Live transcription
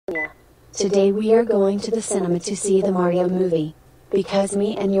Today we are going to the cinema to see the Mario movie. Because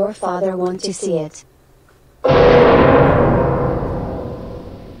me and your father want to see it.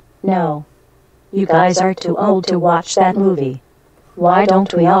 No. You guys are too old to watch that movie. Why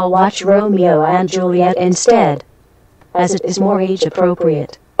don't we all watch Romeo and Juliet instead? As it is more age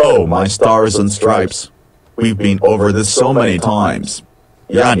appropriate. Oh, my stars and stripes. We've been over this so many times.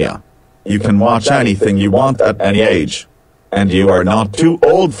 Yonya, you can watch anything you want at any age. And you are not too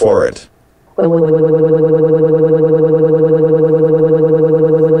old for it.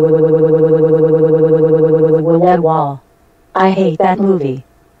 Wall. I hate that movie.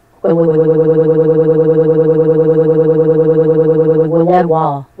 Wall.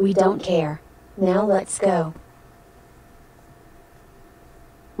 We don't care. Now let's go.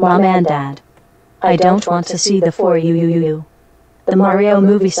 Mom and Dad. I don't want to see the for you. The Mario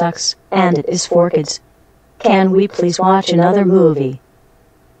movie sucks, and it is for kids. Can we please watch another movie?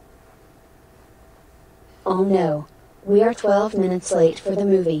 Oh no. We are 12 minutes late for the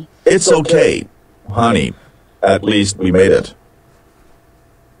movie. It's okay, honey. At least we made it.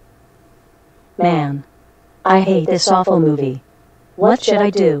 Man. I hate this awful movie. What should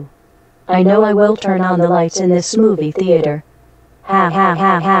I do? I know I will turn on the lights in this movie theater. Ha ha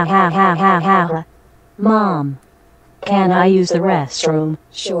ha ha ha ha ha ha. Mom. Can I use the restroom?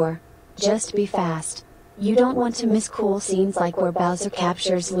 Sure. Just be fast. You don't want to miss cool scenes like where Bowser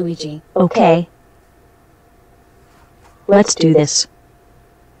captures Luigi. Okay. Let's do this.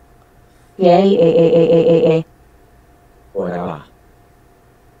 Yay. Voila.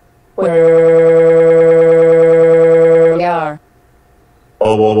 Where we are.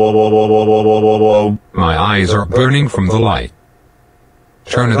 Oh. My eyes are burning from the light.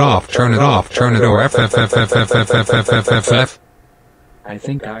 Turn it off, turn it off, turn it off. F. I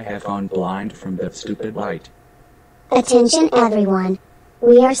think I have gone blind from that stupid light. Attention everyone.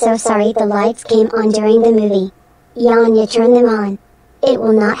 We are so sorry the lights came on during the movie. Yonya, turn them on. It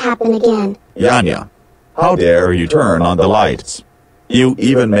will not happen again. Yonya, how dare you turn on the lights? You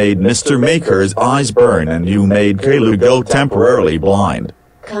even made Mr. Maker's eyes burn and you made Kalu go temporarily blind.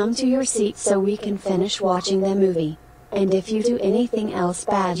 Come to your seat so we can finish watching the movie. And if you do anything else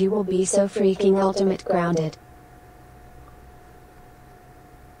bad you will be so freaking ultimate grounded.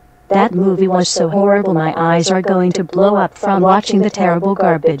 That movie was so horrible my eyes are going to blow up from watching the terrible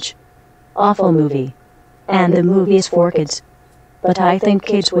garbage. Awful movie. And the movie is for kids. But I think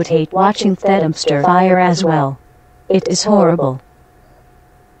kids would hate watching that dumpster fire as well. It is horrible.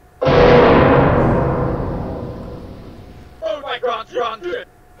 Oh my God, John!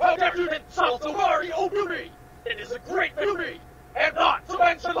 How dare you insult the Mario movie! It is a great movie! And not to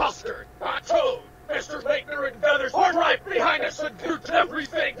mention Oscar, not Toad, Mr. Maker and Feathers are right behind us and do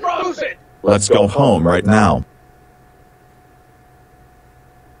everything grows it! Let's go home right now.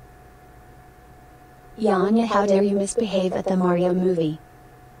 Yonya, how dare you misbehave at the Mario movie?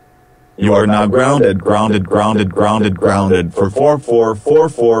 You are now grounded for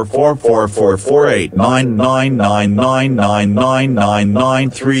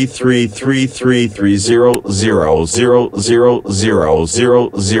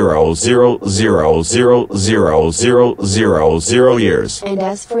years. And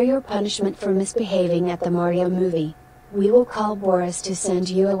as for your punishment for misbehaving at the Mario movie, we will call Boris to send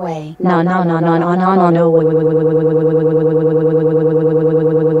you away. No.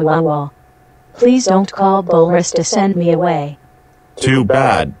 Please don't call Boris to send me away. Too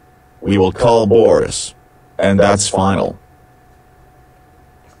bad. We will call Boris. And that's final.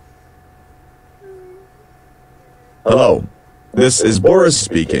 Hello. This is Boris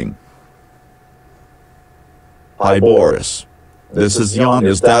speaking. Hi, Boris. This is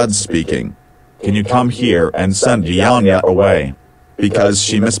Yanya's dad speaking. Can you come here and send Yonya away? Because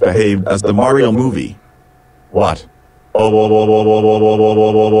she misbehaved as the Mario movie. What?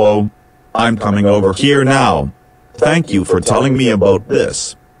 Oh. I'm coming over here now. Thank you for telling me about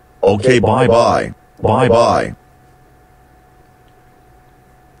this. Okay, bye-bye. Bye-bye.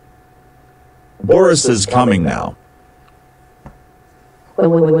 Boris is coming now.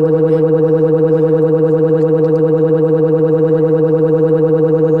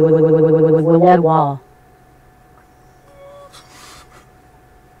 Wall.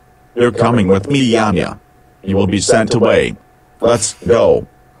 You're coming with me, Yonya. You will be sent away. Let's go.